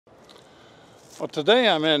Well, today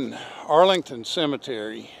I'm in Arlington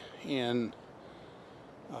Cemetery in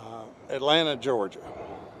Atlanta, Georgia,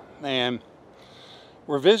 and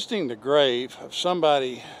we're visiting the grave of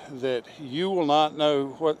somebody that you will not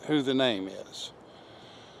know who the name is,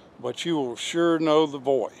 but you will sure know the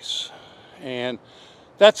voice. And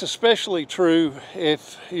that's especially true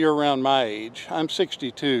if you're around my age. I'm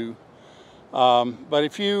 62, but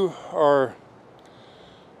if you are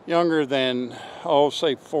younger than,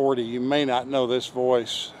 say 40, you may not know this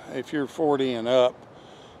voice. If you're 40 and up,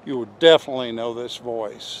 you will definitely know this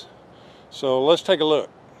voice. So let's take a look.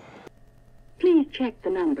 Please check the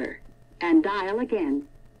number and dial again.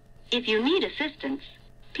 If you need assistance,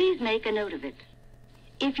 please make a note of it.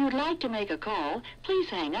 If you'd like to make a call, please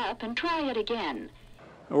hang up and try it again.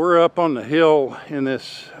 We're up on the hill in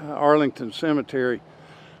this Arlington Cemetery,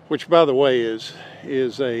 which, by the way, is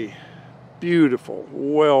a beautiful,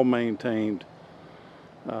 well-maintained,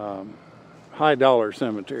 high-dollar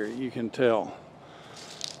cemetery, you can tell.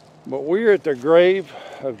 But we're at the grave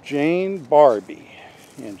of Jane Barbie,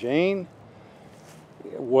 and Jane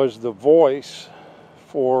was the voice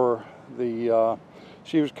for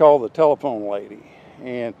she was called the telephone lady.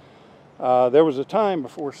 And there was a time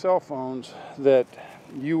before cell phones that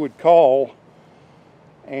you would call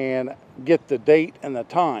and get the date and the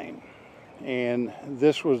time. And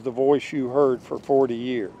this was the voice you heard for 40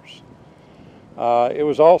 years. It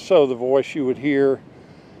was also the voice you would hear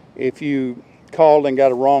if you called and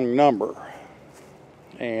got a wrong number.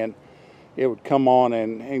 And it would come on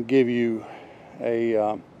and give you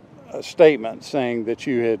a statement saying that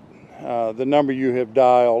you had, the number you have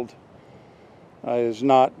dialed is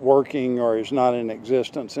not working or is not in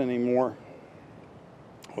existence anymore.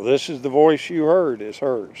 Well, this is the voice you heard, is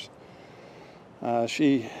hers.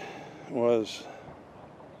 She was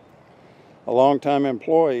a longtime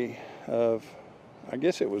employee of, I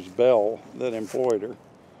guess it was Bell that employed her.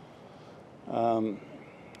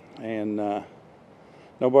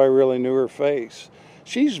 Nobody really knew her face.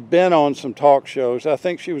 She's been on some talk shows. I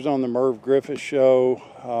think she was on the Merv Griffith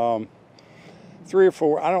show, 3 or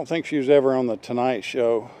 4. I don't think she was ever on the Tonight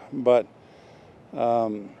Show, but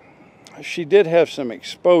she did have some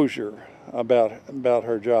exposure about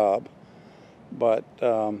her job. But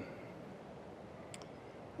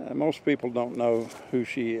most people don't know who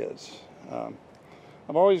she is.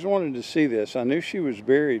 I've always wanted to see this. I knew she was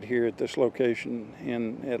buried here at this location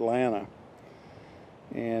in Atlanta,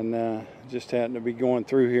 and just happened to be going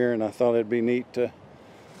through here, and I thought it'd be neat to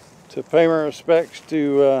pay my respects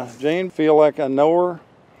to Jane. Feel like I know her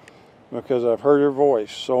because I've heard her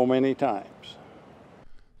voice so many times.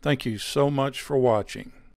 Thank you so much for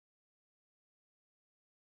watching.